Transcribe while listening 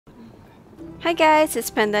Hi guys,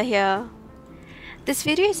 it's Panda here. This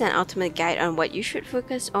video is an ultimate guide on what you should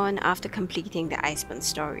focus on after completing the Iceborne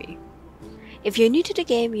story. If you're new to the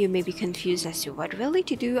game, you may be confused as to what really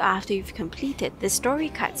to do after you've completed the story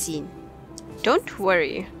cutscene. Don't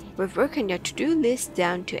worry, we've broken your to-do list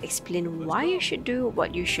down to explain why you should do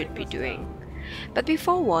what you should be doing. But be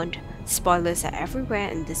forewarned, spoilers are everywhere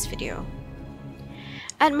in this video.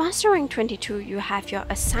 At Master Rank 22, you have your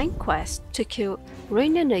assigned quest to kill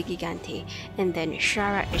Reina Nergigante and then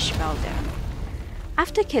Shara Ishbalda.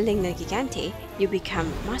 After killing Nergigante, you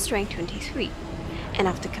become Master Rank 23, and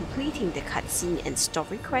after completing the cutscene and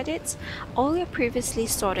story credits, all your previously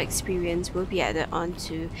stored experience will be added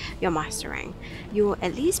onto your Master Rank. You will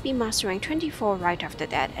at least be Master Rank 24 right after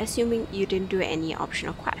that, assuming you didn't do any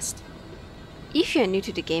optional quest. If you are new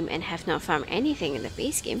to the game and have not farmed anything in the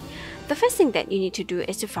base game, the first thing that you need to do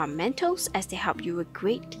is to farm Mantles, as they help you a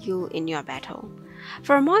great deal in your battle.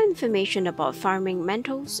 For more information about farming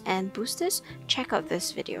Mantles and Boosters, check out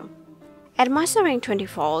this video. At Master Rank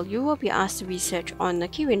 24, you will be asked to research on the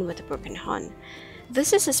Kirin with a broken horn.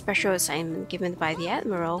 This is a special assignment given by the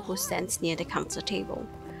Admiral who stands near the council table.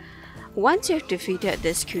 Once you have defeated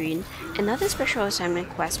this Kirin, another special assignment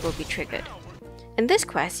quest will be triggered. In this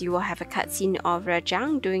quest, you will have a cutscene of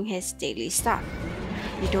Rajang doing his daily stuff.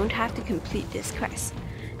 You don't have to complete this quest.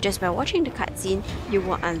 Just by watching the cutscene, you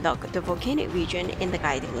will unlock the volcanic region in the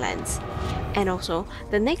Guiding Lands. And also,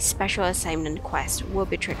 the next special assignment quest will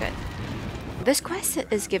be triggered. This quest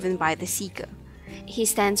is given by the Seeker. He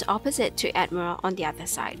stands opposite to Admiral on the other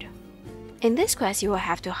side. In this quest, you will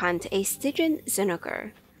have to hunt a Stygian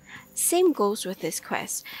Zinogre. Same goes with this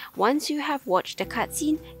quest. Once you have watched the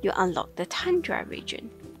cutscene, you unlock the Tundra region.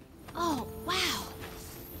 Oh, wow!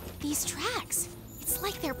 These tracks! It's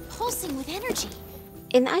like they're pulsing with energy.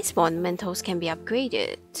 In Iceborne, mantles can be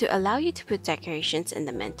upgraded to allow you to put decorations in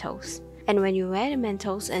the mantles. And when you wear the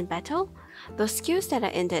mantles in battle, those skills that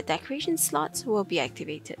are in the decoration slots will be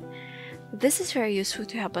activated. This is very useful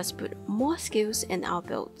to help us put more skills in our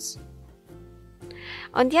builds.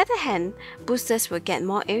 On the other hand, boosters will get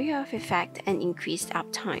more area of effect and increased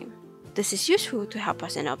uptime. This is useful to help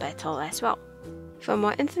us in our battle as well. For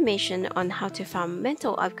more information on how to farm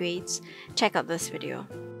mantle upgrades, check out this video.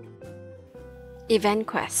 Event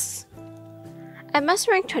quests. At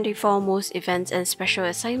Master Rank 24, most events and special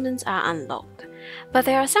assignments are unlocked, but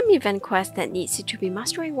there are some event quests that need you to be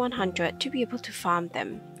Master Rank 100 to be able to farm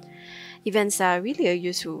them. Events are really a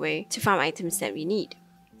useful way to farm items that we need.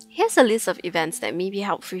 Here's a list of events that may be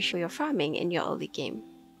helpful for your farming in your early game.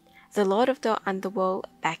 The Lord of the Underworld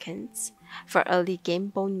beckons for early game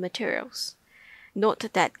bone materials.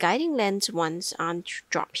 Note that Guiding Lands ones aren't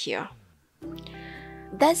dropped here.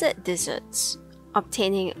 Desert Deserts,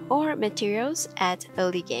 obtaining ore materials at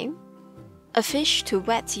early game. A fish to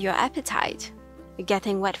whet your appetite,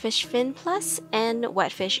 getting Wetfish Fin Plus and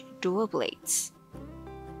Wetfish Dual Blades.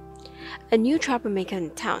 A new troublemaker in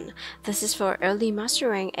town. This is for early Master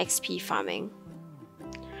Rank XP farming.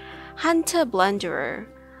 Hunter Blunderer.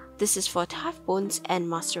 This is for tough bones and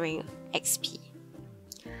Master Rank XP.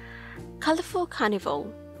 Colorful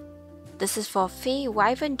Carnival. This is for Fey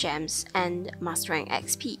Wyvern Gems and Master Rank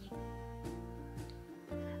XP.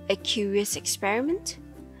 A Curious Experiment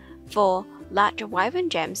for Large Wyvern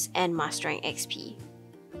Gems and Master Rank XP.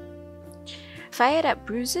 Fired Up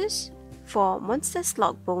Bruises for Monster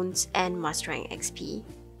Slug Bones and Master Rank XP.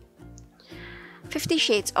 50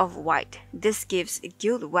 Shades of White. This gives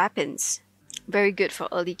guild weapons. Very good for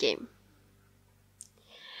early game.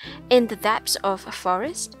 In the Depths of a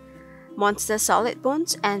Forest, Monster Solid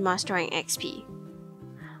Bones and Master Rank XP.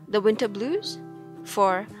 The Winter Blues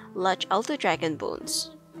for Large Elder Dragon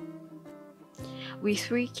Bones. We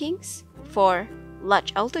Three Kings for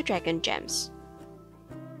Large Elder Dragon Gems.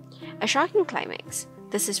 A Shocking Climax.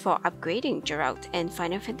 This is for upgrading Geralt and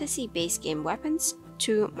Final Fantasy base game weapons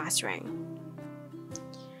to Master Rank.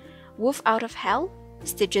 Wolf Out of Hell,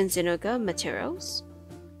 Stygian Zinogre materials.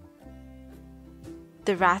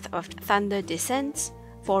 The Wrath of Thunder Descends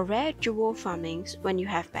for rare jewel farmings when you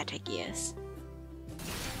have better gears.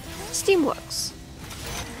 Steamworks.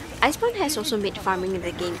 Iceborne has also made farming in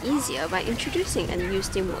the game easier by introducing a new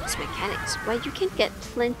Steamworks mechanics where you can get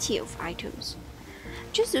plenty of items.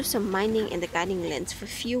 Just do some mining in the Guiding Lands for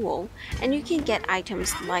fuel, and you can get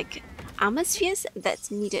items like armor spheres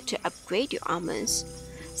that's needed to upgrade your armors,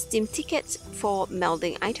 steam tickets for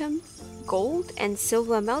melding items, gold and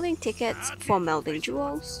silver melding tickets for melding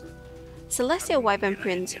jewels, celestial wyvern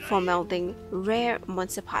prints for melding rare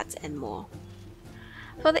monster parts, and more.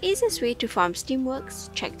 For the easiest way to farm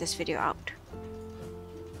Steamworks, check this video out.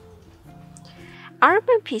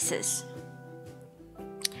 Armor pieces.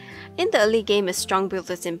 In the early game, a strong build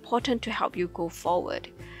is important to help you go forward.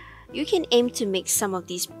 You can aim to make some of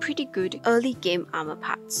these pretty good early game armor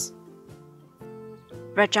parts.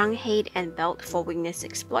 Rajang Hate and Belt for Weakness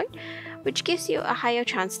Exploit, which gives you a higher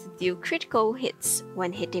chance to deal critical hits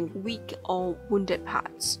when hitting weak or wounded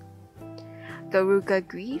parts. Garuga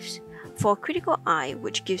Greaves for Critical Eye,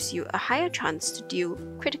 which gives you a higher chance to deal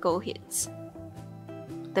critical hits.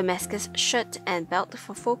 Damascus Shirt and Belt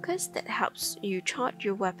for Focus that helps you charge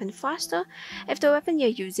your weapon faster if the weapon you're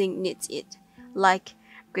using needs it, like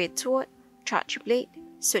Great Sword, Charge Blade,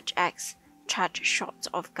 Switch Axe, Charge Shots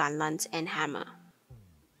of Gunlance and Hammer.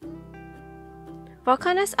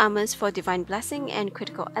 Volcana's Armors for Divine Blessing and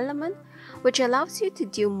Critical Element, which allows you to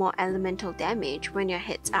deal more elemental damage when your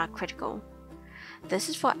hits are critical. This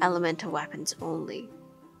is for elemental weapons only.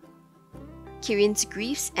 Kirin's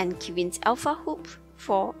Greaves and Kirin's Alpha Hoop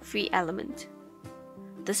for Free Element.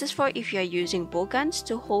 This is for if you are using bowguns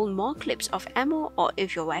to hold more clips of ammo, or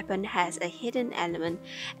if your weapon has a hidden element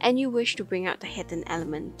and you wish to bring out the hidden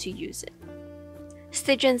element to use it.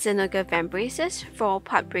 Stygian Zenogre Vambraces for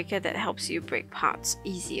Part Breaker that helps you break parts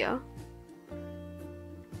easier.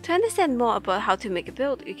 To understand more about how to make a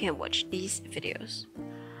build, you can watch these videos.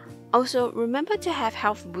 Also, remember to have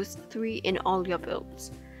Health Boost 3 in all your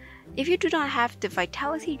builds. If you do not have the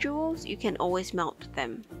Vitality Jewels, you can always melt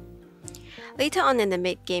them. Later on in the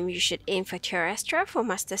mid-game, you should aim for Terrestra for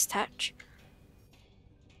Master's Touch,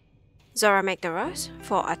 Zora Magdaros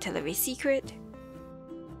for Artillery Secret,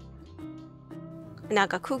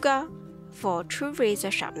 Nagakuga for True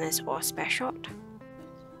Razor Sharpness or Spare Shot,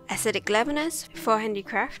 Acidic Leaveners for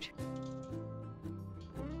Handicraft,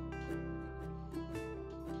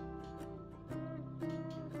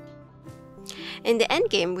 in the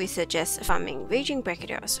endgame, we suggest farming Raging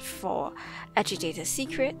Brachydios for Agitator's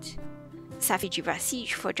Secret, Safijiva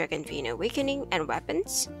Siege for Dragon Vein Awakening and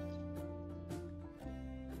weapons,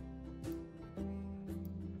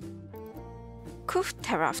 Kuf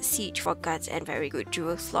Taraf Siege for guts and very good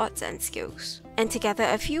jewel slots and skills, and together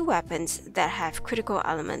a few weapons that have critical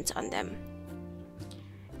elements on them.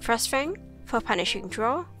 Frostfang for Punishing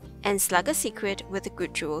Draw, and Slugger Secret with the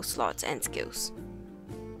good jewel slots and skills.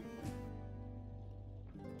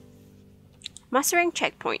 Mastering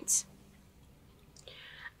Checkpoints.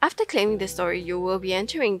 After claiming the story, you will be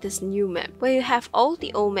entering this new map where you have all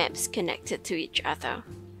the old maps connected to each other.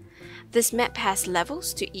 This map has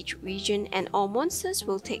levels to each region and all monsters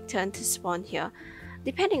will take turn to spawn here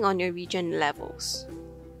depending on your region levels.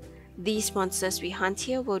 These monsters we hunt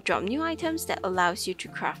here will drop new items that allows you to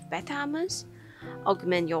craft better armors,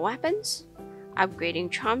 augment your weapons,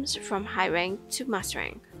 upgrading charms from high rank to master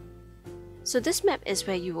rank. So this map is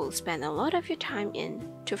where you will spend a lot of your time in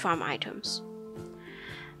to farm items.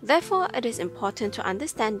 Therefore, it is important to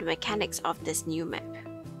understand the mechanics of this new map.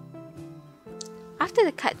 After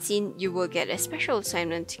the cutscene, you will get a special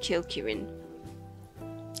assignment to kill Kirin.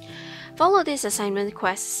 Follow this assignment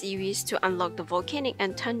quest series to unlock the Volcanic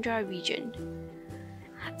and Tundra region.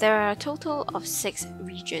 There are a total of 6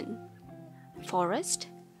 regions: Forest,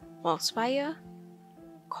 Wildspire,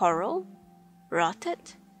 Coral,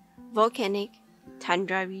 Rotted, Volcanic,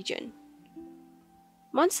 Tundra region.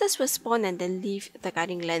 Monsters will spawn and then leave the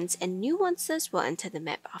guiding lands, and new monsters will enter the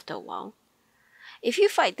map after a while. If you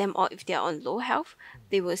fight them or if they are on low health,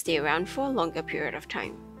 they will stay around for a longer period of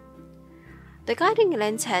time. The guiding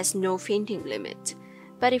lens has no fainting limit,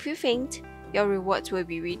 but if you faint, your rewards will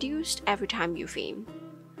be reduced every time you faint.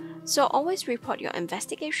 So always report your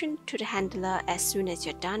investigation to the handler as soon as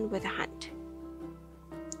you're done with the hunt.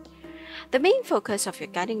 The main focus of your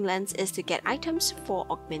guiding lens is to get items for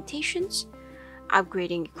augmentations,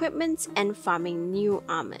 upgrading equipments, and farming new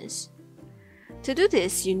armors. To do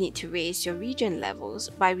this, you need to raise your region levels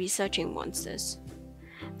by researching monsters.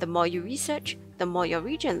 The more you research, the more your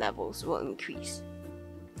region levels will increase.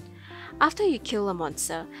 After you kill a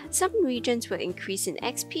monster, some regions will increase in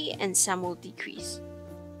XP and some will decrease.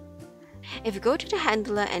 If you go to the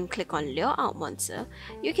handler and click on Lure Out Monster,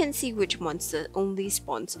 you can see which monster only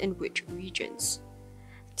spawns in which regions.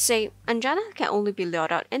 Say, Anjana can only be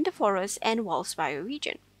lured out in the Forest and Wildspire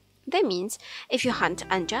region. That means, if you hunt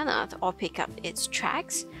Anjanath or pick up its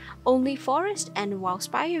tracks, only Forest and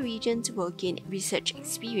Wildspire regions will gain research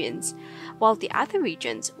experience, while the other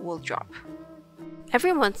regions will drop.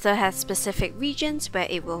 Every monster has specific regions where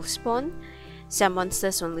it will spawn. Some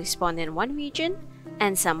monsters only spawn in one region,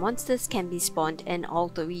 and some monsters can be spawned in all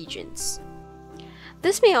the regions.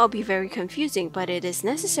 This may all be very confusing, but it is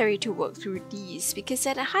necessary to work through these because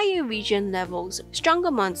at higher region levels, stronger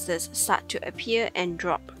monsters start to appear and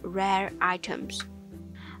drop rare items.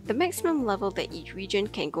 The maximum level that each region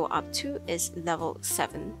can go up to is level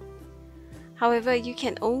 7. However, you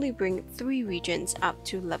can only bring 3 regions up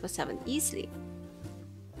to level 7 easily.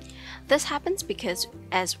 This happens because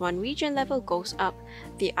as one region level goes up,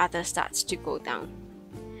 the other starts to go down.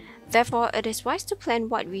 Therefore, it is wise to plan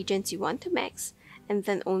what regions you want to max, and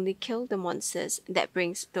then only kill the monsters that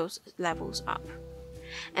brings those levels up.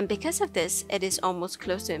 And because of this, it is almost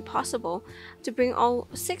close to impossible to bring all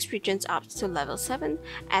 6 regions up to level 7,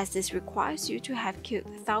 as this requires you to have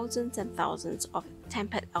killed thousands and thousands of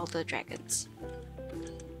tempered elder dragons.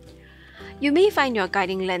 You may find your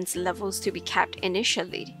guiding lens levels to be capped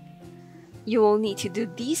initially. You will need to do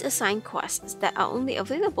these assigned quests that are only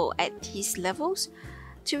available at these levels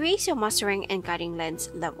to raise your mastering and guiding lens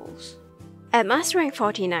levels. At Master Rank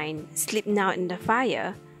 49, Sleep Now in the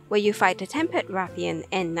Fire, where you fight the Tempered Rathian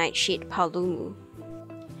and Nightshade Paolumu.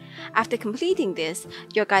 After completing this,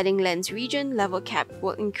 your guiding lens region level cap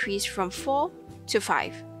will increase from 4 to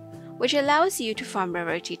 5, which allows you to farm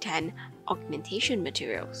rarity 10 augmentation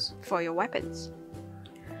materials for your weapons.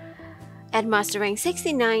 At Master Rank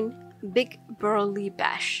 69, Big Burly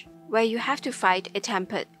Bash, where you have to fight a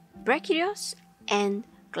Tempered Brachydios and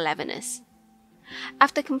Glavenus.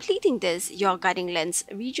 After completing this, your guiding lens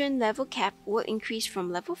region level cap will increase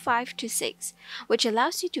from level 5 to 6, which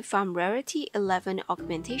allows you to farm rarity 11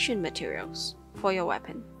 augmentation materials for your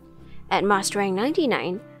weapon. At Master Rank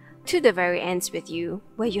 99, To the Very Ends with You,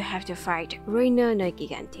 where you have to fight Reina no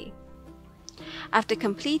Gigante. After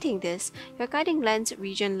completing this, your guiding lens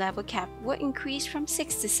region level cap will increase from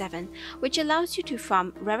 6 to 7, which allows you to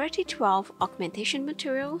farm rarity 12 augmentation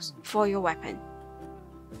materials for your weapon.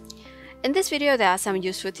 In this video, there are some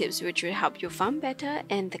useful tips which will help you farm better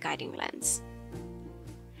in the guiding lens.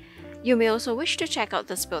 You may also wish to check out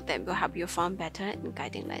the build that will help you farm better in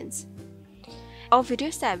guiding lens. All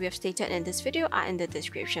videos that we have stated in this video are in the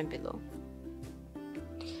description below.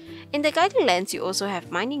 In the guiding lens, you also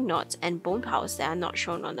have mining knots and bone piles that are not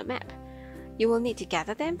shown on the map. You will need to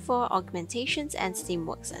gather them for augmentations and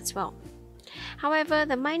Steamworks as well. However,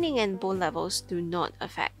 the mining and bone levels do not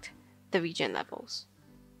affect the region levels.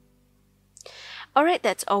 Alright,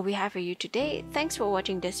 that's all we have for you today. Thanks for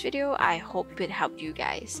watching this video. I hope it helped you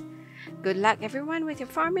guys. Good luck everyone with your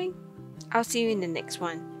farming. I'll see you in the next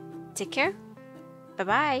one. Take care. Bye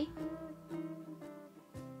bye.